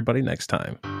see everybody next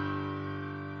time.